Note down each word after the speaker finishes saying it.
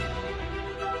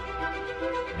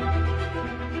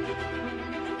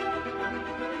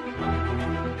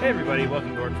Hey everybody,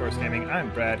 welcome to Workforce Gaming.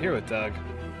 I'm Brad, here with Doug.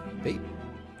 Hey.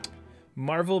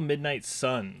 Marvel Midnight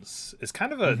Suns is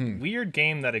kind of a weird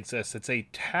game that exists. It's a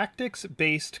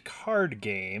tactics-based card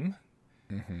game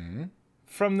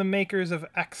from the makers of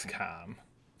XCOM.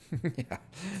 Yeah,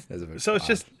 that's a bit So it's odd.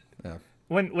 just Yeah.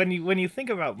 when you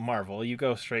think about Marvel, you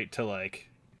go straight to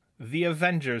like the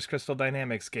Avengers Crystal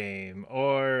Dynamics game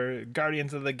or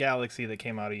Guardians of the Galaxy that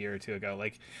came out a year or two ago.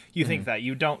 Like you think that,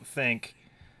 you don't think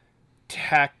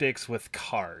tactics with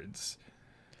cards.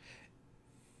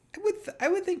 I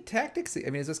would think tactics. I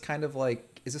mean, is this kind of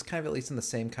at least in the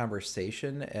same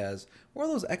conversation as what are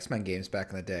those X-Men games back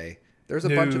in the day? There's a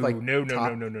bunch of like no.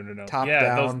 top Yeah,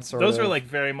 down those are like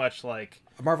very much like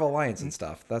Marvel Alliance and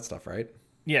stuff. That stuff, right?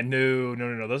 yeah, no.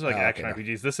 Those are like action okay, no.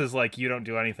 RPGs. This is like you don't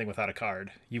do anything without a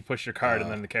card. You push your card and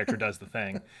then the character does the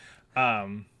thing.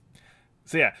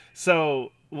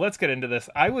 So let's get into this.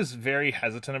 I was very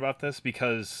hesitant about this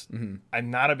because I'm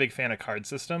not a big fan of card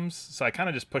systems. So I kind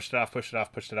of just pushed it off, which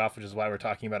is why we're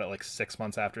talking about it like 6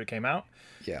 months after it came out.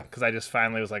 Yeah. Because I just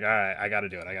finally was like, all right, I got to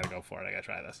do it. I got to go for it. I got to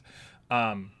try this.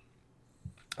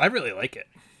 I really like it.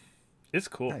 It's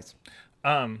cool. Nice.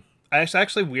 It's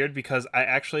actually weird because I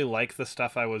actually like the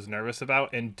stuff I was nervous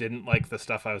about and didn't like the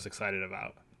stuff I was excited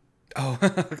about. Oh,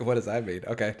 what does that mean?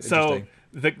 Okay. So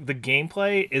Interesting. the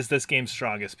gameplay is this game's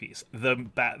strongest piece.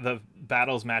 The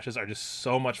battles matches are just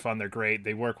so much fun. They're great.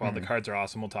 They work well. The cards are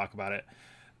awesome. We'll talk about it.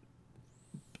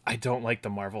 I don't like the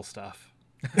Marvel stuff,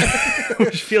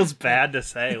 which feels bad to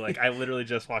say. Like I literally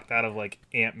just walked out of like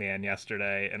Ant-Man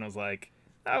yesterday and was like,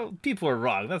 oh, people are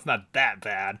wrong. That's not that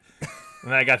bad.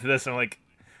 And then I got to this and I'm like,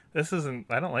 this isn't.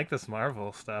 I don't like this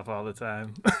Marvel stuff all the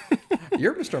time.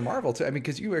 You're Mr. Marvel too. I mean,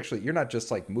 because you're not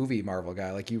just like movie Marvel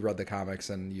guy. Like you read the comics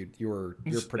and you're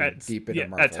pretty deep into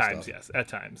Marvel at times, stuff. yes, at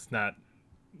times.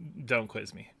 Don't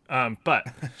quiz me. But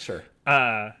Sure.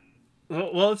 well,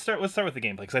 let's start with the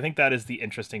gameplay because I think that is the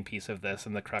interesting piece of this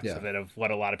and the crux of it, of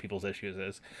what a lot of people's issues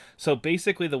is. So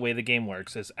basically, the way the game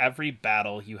works is every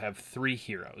battle you have 3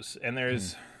 heroes, and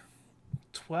there's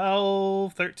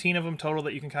 12, 13 of them total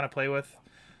that you can kind of play with.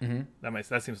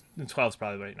 That seems 12 is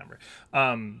probably the right number.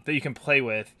 That you can play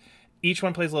with. Each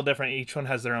one plays a little different. Each one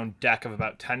has their own deck of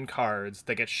about 10 cards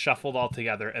that get shuffled all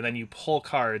together, and then you pull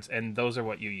cards, and those are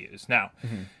what you use. Now,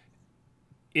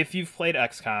 if you've played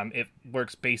XCOM, it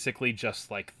works basically just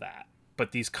like that.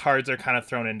 But these cards are kind of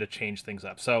thrown in to change things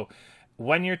up. So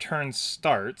when your turn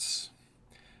starts,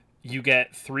 you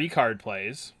get 3 card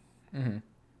plays, and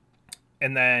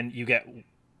then you get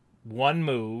 1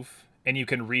 move, and you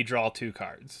can redraw 2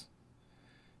 cards.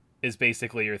 Is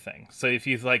basically your thing. So if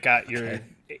you've like got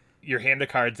your hand of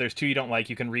cards, there's 2 you don't like,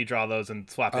 you can redraw those and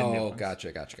swap in new ones.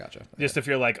 Gotcha. Just if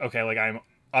you're like, okay, like I'm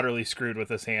utterly screwed with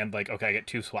this hand, like okay, I get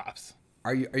 2 swaps.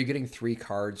 Are you getting 3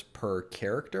 cards per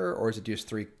character, or is it just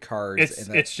 3 cards?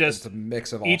 It's just a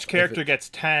mix of all. Each character gets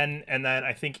 10, and then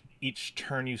I think each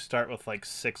turn you start with like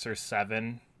 6 or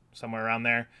 7, somewhere around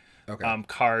there. Okay.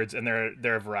 Cards, and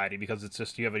they're a variety because it's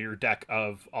just you have your deck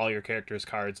of all your characters'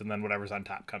 cards, and then whatever's on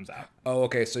top comes out. Oh,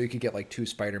 okay. So you could get like 2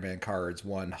 Spider-Man cards,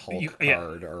 1 Hulk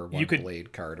card, or 1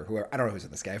 Blade card, or whoever. I don't know who's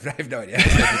in this game. I have no idea.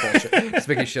 Just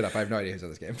making shit up. I have no idea who's in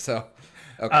this game. So,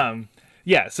 okay.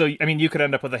 Yeah. So I mean, you could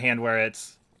end up with a hand where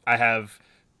I have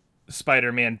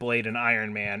Spider-Man, Blade, and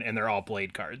Iron Man, and they're all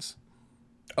Blade cards.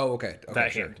 Oh, okay.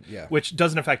 That sure. hand, Yeah. which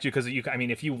doesn't affect you because I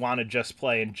mean, if you want to just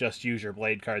play and just use your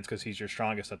Blade cards because he's your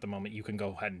strongest at the moment, you can go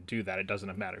ahead and do that. It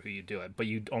doesn't matter who you do it, but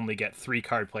you only get 3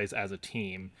 card plays as a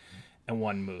team and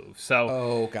 1 move. So,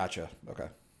 oh, gotcha. Okay.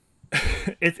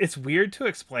 it's weird to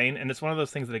explain, and it's one of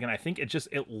those things that again, I think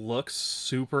it looks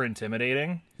super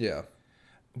intimidating. Yeah.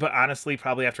 But honestly,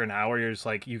 probably after an hour, you're just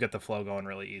like, you get the flow going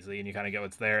really easily and you kind of get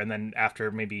what's there. And then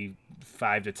after maybe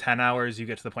 5 to 10 hours, you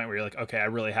get to the point where you're like, okay, I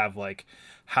really have like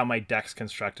how my deck's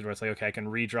constructed, where it's like, okay, I can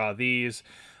redraw these.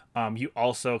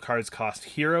 Cards cost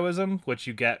heroism, which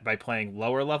you get by playing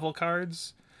lower level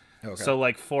cards. Okay. So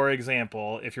like, for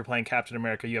example, if you're playing Captain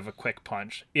America, you have a quick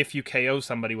punch. If you KO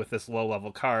somebody with this low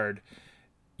level card,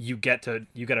 you get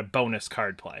a bonus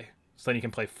card play. So then you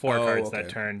can play 4 cards that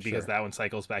turn because that one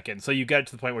cycles back in. So you get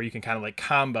to the point where you can kind of like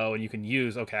combo and you can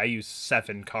use, okay, I use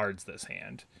 7 cards this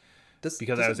hand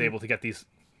because I was able to get these.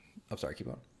 I'm sorry, keep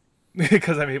on.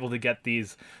 Because I'm able to get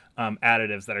these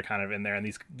additives that are kind of in there and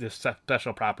these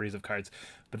special properties of cards.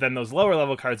 But then those lower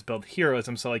level cards build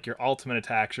heroism. So like your ultimate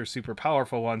attacks, your super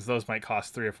powerful ones, those might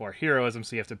cost 3 or 4 heroism.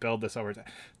 So you have to build this over time.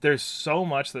 There's so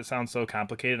much that sounds so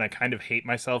complicated. And I kind of hate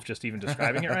myself just even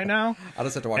describing it right now. I'll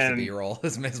just have to watch the B-roll.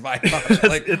 Is my thought.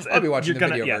 Like, I'll be watching the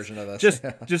video version of this.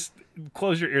 Just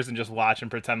close your ears and just watch and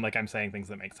pretend like I'm saying things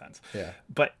that make sense. Yeah.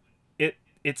 But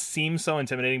it seems so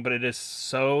intimidating, but it is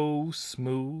so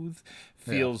smooth,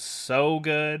 feels so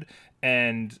good.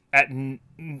 And I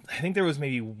think there was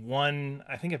maybe one,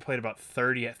 I think I played about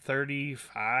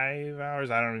 35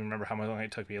 hours. I don't even remember how long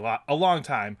it took me. A long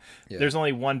time. Yeah. There's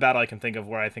only one battle I can think of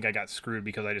where I think I got screwed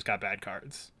because I just got bad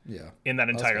cards. Yeah. In that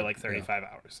entire 35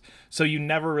 hours. So you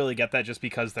never really get that just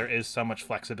because there is so much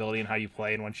flexibility in how you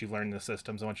play. And once you learn the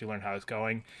systems and once you learn how it's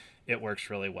going, it works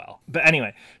really well. But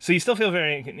anyway, so you still feel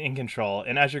very in control.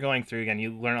 And as you're going through again,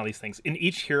 you learn all these things. And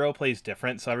each hero plays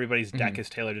different. So everybody's deck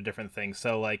is tailored to different things.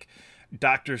 So like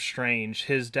Doctor Strange,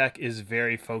 his deck is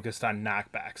very focused on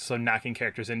knockbacks. So knocking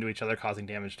characters into each other, causing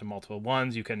damage to multiple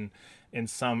ones. You can, in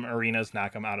some arenas,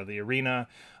 knock them out of the arena.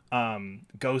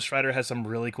 Ghost Rider has some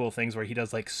really cool things where he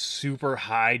does like super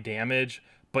high damage,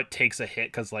 but takes a hit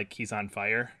because like he's on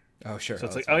fire. Oh, sure. So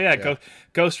it's like,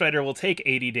 Ghost Rider will take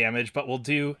 80 damage, but will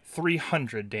do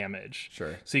 300 damage.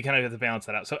 Sure. So you kind of have to balance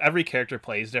that out. So every character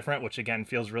plays different, which again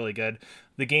feels really good.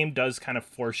 The game does kind of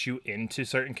force you into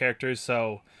certain characters.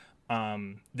 So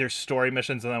there's story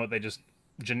missions and then what they just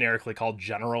generically call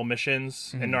general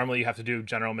missions. And normally you have to do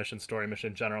general mission, story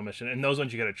mission, general mission. And those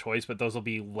ones you get a choice, but those will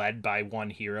be led by one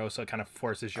hero. So it kind of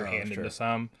forces your hand into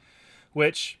some,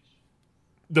 which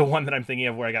the one that I'm thinking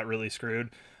of where I got really screwed,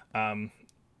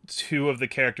 two of the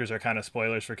characters are kind of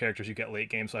spoilers for characters you get late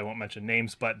game, so I won't mention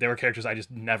names, but they were characters I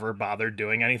just never bothered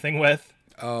doing anything with.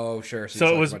 Oh, sure.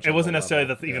 So it wasn't necessarily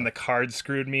that even the cards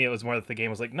screwed me. It was more that the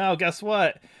game was like, no, guess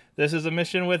what? This is a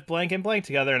mission with blank and blank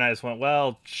together, and I just went,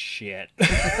 well, shit.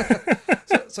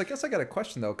 So I guess I got a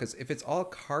question though, because if it's all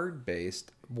card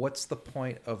based, what's the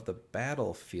point of the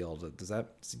battlefield? Does that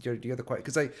do you have the question?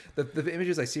 Because the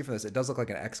images I see from this, it does look like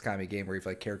an XCOM game where you have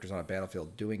like characters on a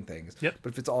battlefield doing things. Yep.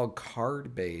 But if it's all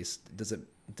card based, does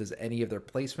any of their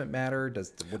placement matter?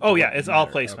 It's all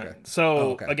placement. Okay.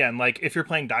 So again, like if you're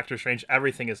playing Doctor Strange,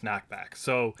 everything is knockback.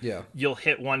 So you'll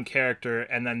hit one character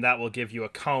and then that will give you a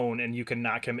cone and you can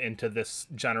knock him into this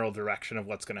general direction of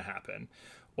what's going to happen.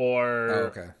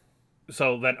 Or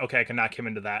so then, I can knock him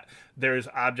into that. There's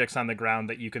objects on the ground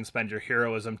that you can spend your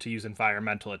heroism to use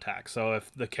environmental attacks. So if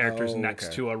the character's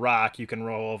next to a rock, you can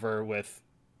roll over with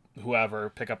whoever,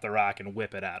 pick up the rock and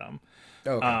whip it at him.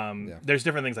 There's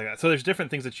different things like that. So there's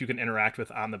different things that you can interact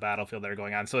with on the battlefield that are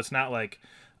going on. So it's not like,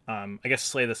 I guess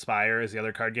Slay the Spire is the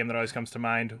other card game that always comes to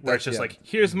mind, where it's just like,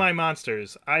 here's my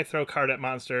monsters. I throw card at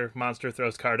monster, monster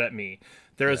throws card at me.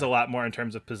 There is a lot more in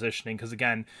terms of positioning, because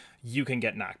again, you can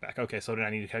get knockback. Okay, so then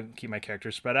I need to keep my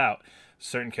characters spread out.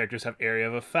 Certain characters have area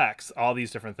of effects. All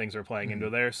these different things are playing into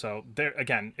there. So there,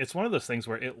 again, it's one of those things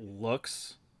where it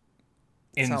looks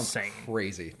insane.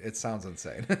 Crazy. It sounds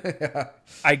insane.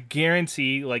 I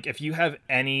guarantee, like, if you have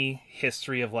any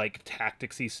history of like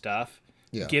tacticsy stuff,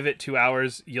 give it 2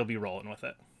 hours, you'll be rolling with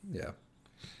it. Yeah.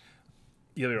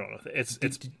 You'll be rolling with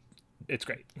it. It's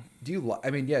great. Do you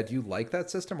do you like that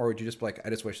system, or would you just be like, I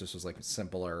just wish this was like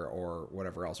simpler or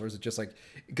whatever else? Or is it just like,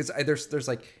 because there's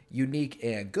like unique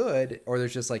and good, or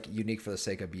there's just like unique for the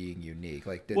sake of being unique?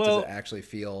 Like, does it actually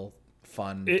feel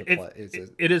fun to play?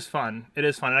 It is fun. It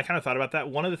is fun. And I kind of thought about that.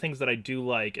 One of the things that I do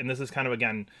like, and this is kind of,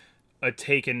 again, a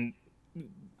takeaway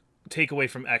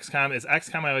from XCOM, is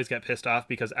XCOM I always get pissed off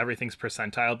because everything's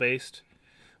percentile based,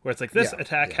 where it's like this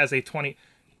attack has a 20,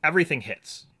 everything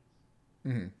hits.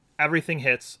 Mm-hmm. Everything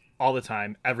hits all the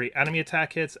time. Every enemy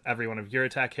attack hits. Every one of your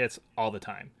attack hits all the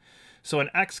time. So in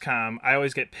XCOM, I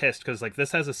always get pissed because like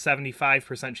this has a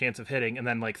 75% chance of hitting, and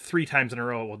then like 3 times in a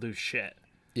row it will do shit.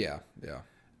 Yeah.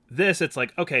 This, it's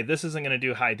like, okay, this isn't going to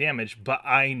do high damage, but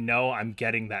I know I'm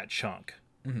getting that chunk.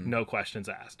 Mm-hmm. No questions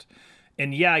asked.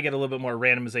 And I get a little bit more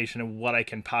randomization of what I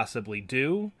can possibly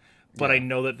do, but I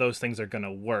know that those things are going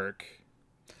to work.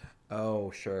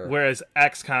 Oh, sure. Whereas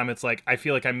XCOM, it's like, I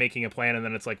feel like I'm making a plan, and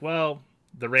then it's like, well,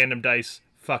 the random dice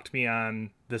fucked me on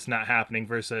this not happening,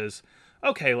 versus,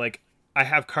 okay, like, I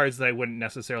have cards that I wouldn't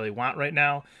necessarily want right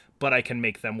now, but I can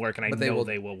make them work, and they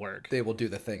will work. They will do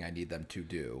the thing I need them to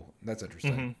do. That's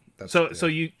interesting. Mm-hmm. So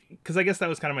you, because I guess that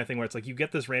was kind of my thing, where it's like you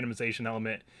get this randomization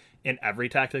element in every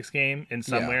tactics game in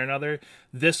some way or another.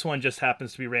 This one just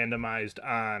happens to be randomized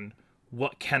on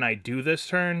what can I do this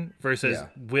turn versus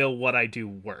will what I do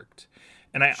worked.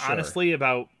 And I honestly,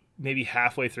 about maybe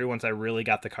halfway through, once I really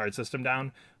got the card system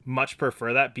down, much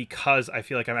prefer that, because I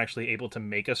feel like I'm actually able to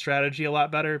make a strategy a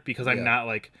lot better, because I'm not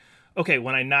like, okay,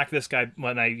 when I knock this guy,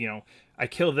 when I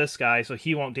kill this guy so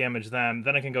he won't damage them,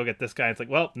 then I can go get this guy. It's like,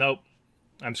 well, nope,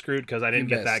 I'm screwed because I didn't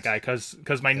get that guy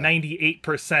because my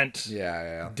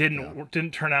 98%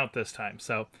 didn't turn out this time.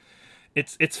 So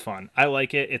it's fun. I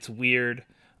like it. It's weird.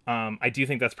 I do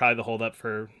think that's probably the holdup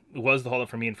for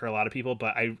me and for a lot of people,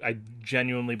 but I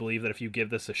genuinely believe that if you give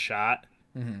this a shot,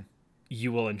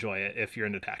 you will enjoy it if you're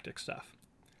into tactic stuff.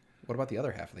 What about the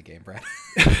other half of the game, Brad?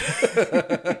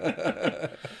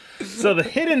 So the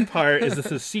hidden part is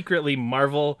this is secretly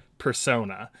Marvel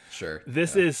Persona. Sure.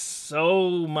 This is so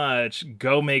much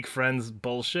go make friends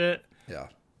bullshit. Yeah.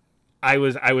 I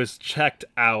was checked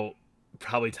out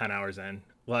probably 10 hours in.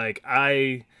 Like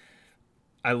I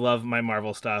love my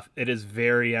Marvel stuff. It is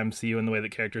very MCU in the way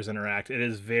that characters interact. It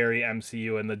is very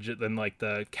MCU in like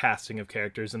the casting of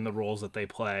characters and the roles that they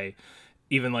play.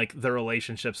 Even like the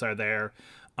relationships are there,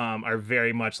 are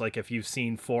very much like if you've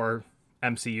seen 4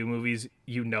 MCU movies,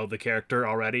 you know the character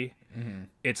already. Mm-hmm.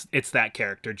 It's that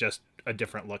character, just a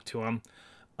different look to him.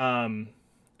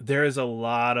 There is a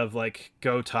lot of like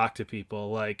go talk to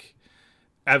people. Like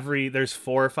there's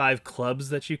 4 or 5 clubs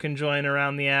that you can join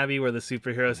around the Abbey where the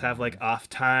superheroes have like off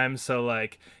time. So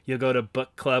like you'll go to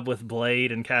book club with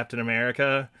Blade and Captain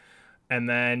America, and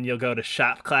then you'll go to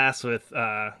shop class with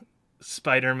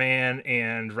Spider-Man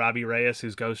and Robbie Reyes,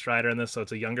 who's Ghost Rider in this. So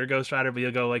it's a younger Ghost Rider, but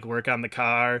you'll go like work on the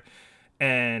car.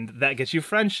 And that gets you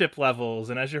friendship levels,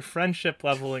 and as your friendship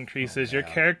level increases, your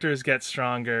characters get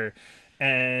stronger.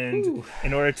 And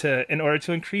in order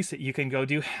to increase it, you can go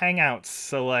do hangouts.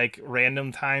 So like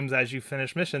random times as you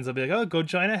finish missions, they'll be like, "Oh, go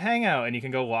join a hangout," and you can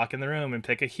go walk in the room and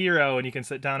pick a hero, and you can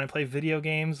sit down and play video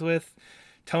games with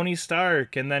Tony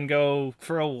Stark, and then go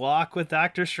for a walk with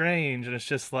Doctor Strange. And it's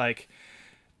just like,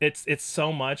 it's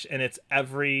so much, and it's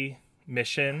every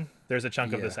mission. There's a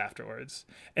chunk of this afterwards.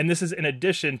 And this is in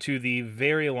addition to the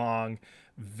very long,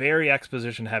 very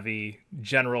exposition heavy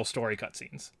general story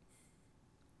cutscenes.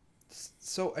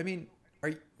 So, I mean,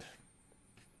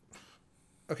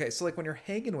 okay, so like when you're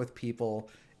hanging with people,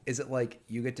 is it like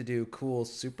you get to do cool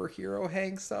superhero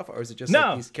hang stuff? Or is it just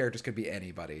like these characters could be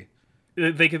anybody?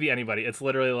 They could be anybody. It's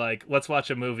literally like, let's watch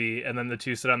a movie, and then the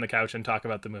two sit on the couch and talk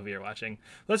about the movie you're watching.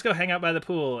 Let's go hang out by the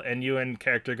pool, and you and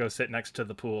character go sit next to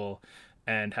the pool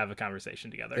and have a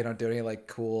conversation together. They don't do any like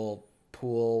cool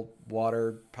pool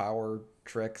water power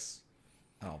tricks.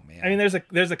 Oh man. I mean,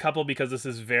 there's a couple, because this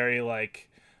is very like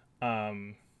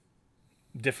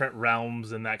different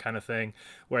realms and that kind of thing,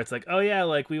 where it's like, oh yeah,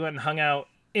 like we went and hung out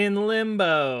in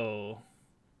Limbo.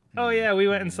 Oh yeah, we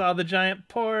went and saw the giant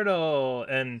portal,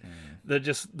 and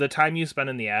the time you spend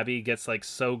in the Abbey gets like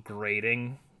so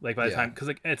grating. Like by the time, because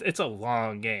like it's a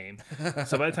long game,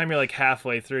 so by the time you're like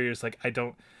halfway through, you're just like, I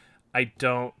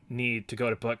don't need to go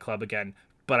to book club again,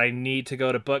 but I need to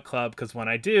go to book club because when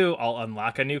I do, I'll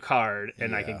unlock a new card,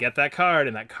 and I can get that card,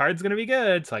 and that card's gonna be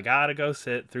good. So I gotta go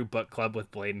sit through book club with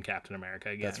Blade and Captain America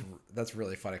again. That's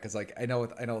really funny, because like I know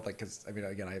like, because I mean,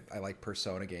 again, I like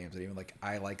Persona games, and even like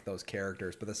I like those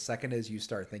characters, but the second is you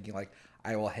start thinking like,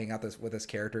 I will hang out with this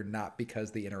character not because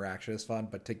the interaction is fun,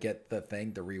 but to get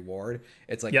the reward.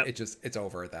 It's like it's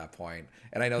over at that point.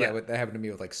 And I know that happened to me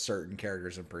with like certain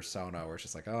characters in Persona, where it's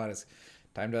just like, oh, it's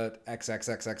time to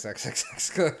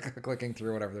clicking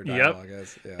through whatever their dialogue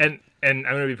is. Yeah. And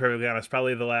I'm gonna be perfectly honest,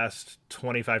 probably the last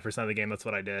 25% of the game, that's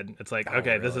what I did. It's like,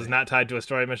 okay, really? This is not tied to a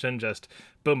story mission, just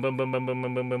boom, boom, boom, boom, boom,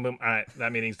 boom, boom, boom, boom. All right,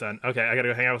 that meeting's done. Okay, I gotta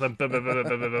go hang out with them. Boom, boom, boom,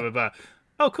 boom, boom, boom, boom.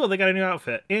 Oh, cool, they got a new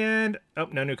outfit. And, oh,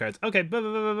 no new cards. Okay, there's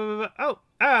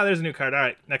a new card. All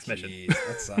right, next mission.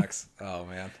 That sucks. Oh,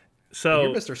 man. So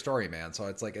you're Mr. Story Man, so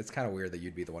it's like, it's kind of weird that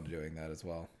you'd be the one doing that as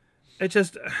well. It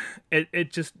just,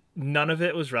 none of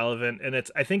it was relevant. And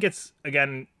I think it's,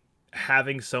 again,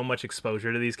 having so much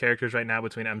exposure to these characters right now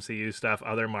between MCU stuff,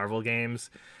 other Marvel games.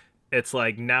 It's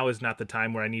like, now is not the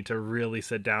time where I need to really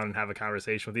sit down and have a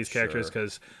conversation with these characters,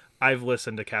 because I've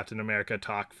listened to Captain America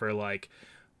talk for like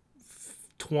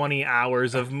 20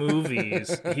 hours of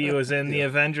movies. He was in the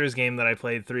Avengers game that I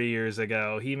played 3 years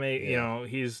ago. He made,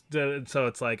 so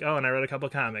it's like, oh, and I read a couple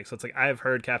of comics. So it's like, I've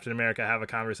heard Captain America have a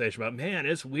conversation about, man,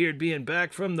 it's weird being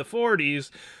back from the 40s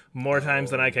more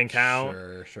times than I can count.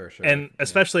 Sure. And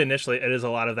especially initially, it is a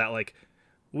lot of that, like,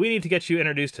 we need to get you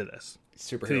introduced to this.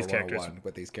 Superhero to these characters.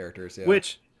 With these characters, yeah.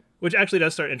 Which actually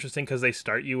does start interesting, because they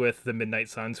start you with the Midnight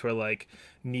Suns, who are like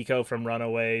Nico from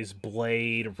Runaways,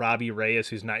 Blade, Robbie Reyes,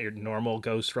 who's not your normal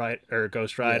Ghost Rider.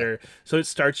 Yeah. So it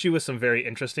starts you with some very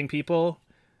interesting people,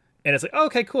 and it's like, oh,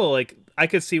 okay, cool. Like I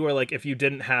could see where like if you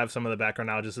didn't have some of the background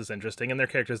knowledge, this is interesting, and they're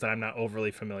characters that I'm not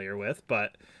overly familiar with,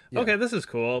 but okay, this is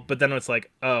cool. But then it's like,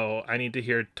 oh, I need to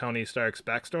hear Tony Stark's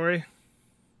backstory.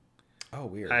 Oh,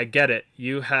 weird. I get it.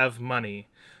 You have money.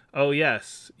 Oh,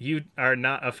 yes, you are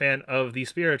not a fan of the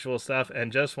spiritual stuff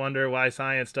and just wonder why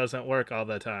science doesn't work all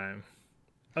the time.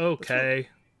 Okay.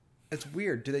 It's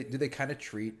weird. Do they kind of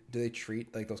treat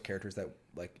like those characters that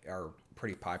like are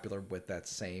pretty popular with that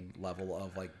same level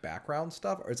of like background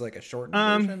stuff, or is it like a shortened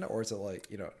version, or is it like,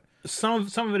 some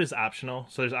of it is optional,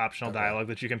 so there's optional dialogue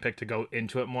that you can pick to go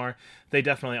into it more. They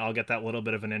definitely all get that little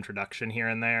bit of an introduction here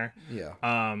and there.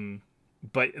 Yeah.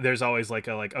 But there's always like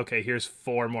okay, here's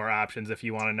 4 more options if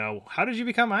you want to know, how did you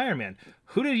become Iron Man?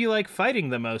 Who did you like fighting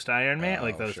the most, Iron Man?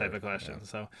 Like those type of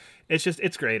questions. Yeah. So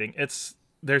it's grading.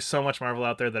 There's so much Marvel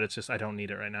out there that it's just, I don't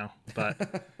need it right now. But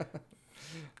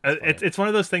it's one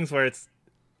of those things where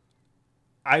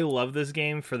I love this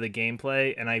game for the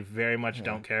gameplay, and I very much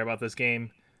don't care about this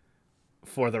game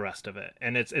for the rest of it.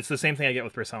 And it's the same thing I get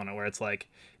with Persona, where it's like,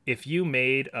 if you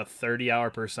made a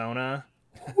 30-hour Persona,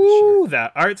 whoo,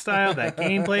 that art style, that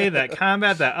gameplay, that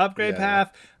combat, that upgrade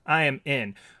path, I am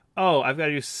in. Oh, I've got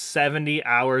to do 70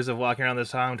 hours of walking around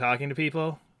this town talking to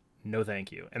people? No,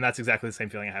 thank you. And that's exactly the same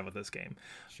feeling I have with this game.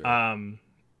 Sure.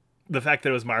 The fact that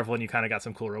it was Marvel and you kind of got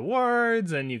some cool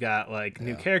rewards and you got like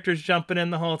new characters jumping in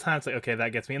the whole time, it's like, okay,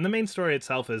 that gets me. And the main story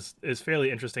itself is fairly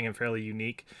interesting and fairly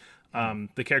unique.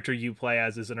 The character you play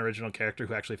as is an original character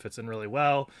who actually fits in really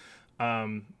well.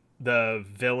 The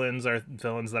villains are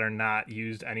villains that are not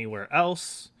used anywhere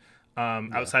else.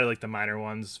 Outside of like the minor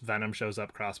ones, Venom shows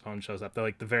up, Crossbone shows up. They're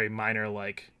like the very minor,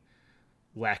 like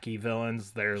wacky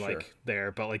villains. They're like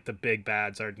there, but like the big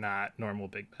bads are not normal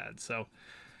big bads. So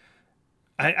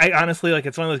I honestly, like,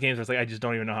 it's one of those games where it's like, I just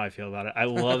don't even know how I feel about it. I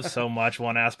love so much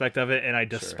one aspect of it, and I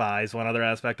despise one other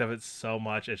aspect of it so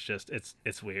much. It's just,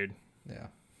 it's weird. Yeah.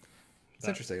 It's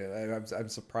interesting. I'm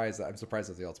surprised at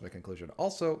the ultimate conclusion.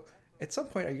 Also, at some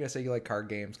point, are you going to say you like card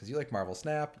games? Because you like Marvel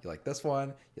Snap, you like this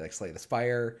one, you like Slay the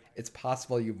Spire. It's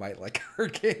possible you might like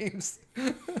card games.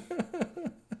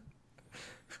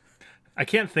 I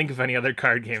can't think of any other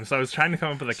card games, so I was trying to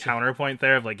come up with a counterpoint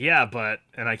there of like, yeah, but,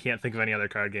 and I can't think of any other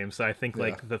card games. So I think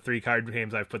like the 3 card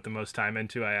games I've put the most time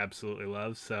into, I absolutely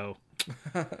love. So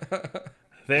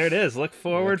there it is. Look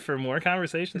forward for more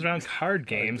conversations around card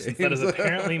games, since that is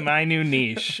apparently my new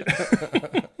niche.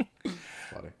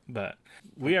 But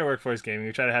we are Workforce Gaming.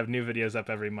 We try to have new videos up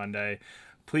every Monday.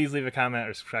 Please leave a comment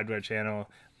or subscribe to our channel,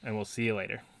 and we'll see you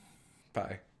later.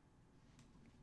 Bye.